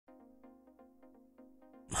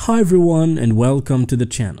Hi everyone and welcome to the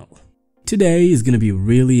channel. Today is going to be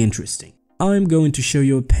really interesting. I'm going to show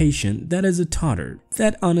you a patient that has a tartar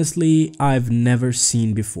that honestly I've never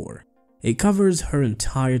seen before. It covers her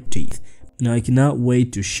entire teeth and I cannot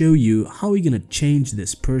wait to show you how we're going to change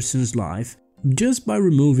this person's life. Just by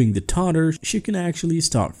removing the tartar, she can actually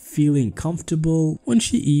start feeling comfortable when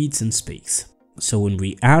she eats and speaks. So when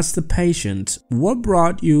we asked the patient, "What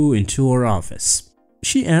brought you into our office?"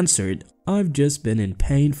 she answered, "I've just been in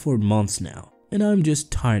pain for months now and I'm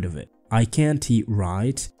just tired of it. I can't eat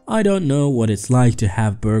right. I don't know what it's like to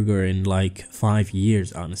have burger in like 5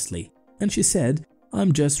 years honestly." And she said,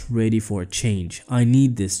 "I'm just ready for a change. I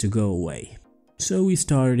need this to go away." So we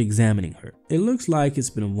started examining her. It looks like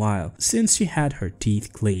it's been a while since she had her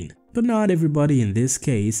teeth cleaned. But not everybody in this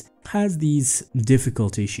case has these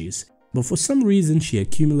difficult issues. But for some reason she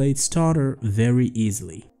accumulates tartar very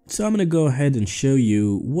easily. So I'm gonna go ahead and show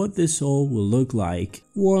you what this all will look like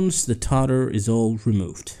once the tartar is all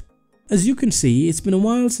removed. As you can see, it's been a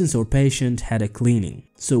while since our patient had a cleaning.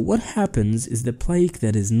 So what happens is the plaque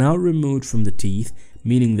that is now removed from the teeth,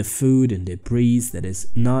 meaning the food and debris that is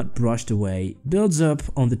not brushed away, builds up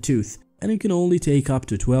on the tooth, and it can only take up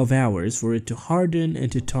to 12 hours for it to harden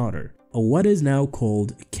into tartar, or what is now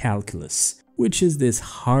called calculus, which is this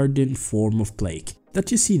hardened form of plaque. That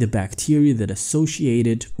you see the bacteria that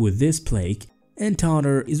associated with this plaque, and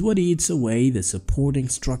tartar is what eats away the supporting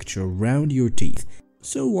structure around your teeth.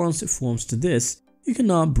 So once it forms to this, you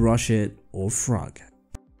cannot brush it or frog.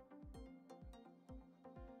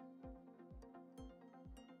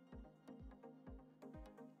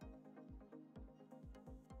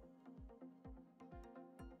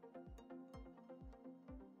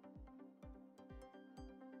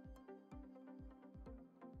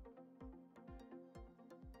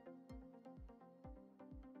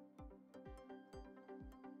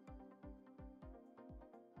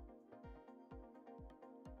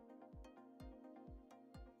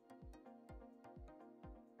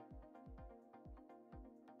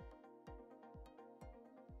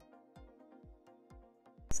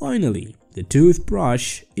 Finally, the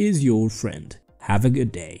toothbrush is your friend. Have a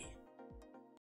good day.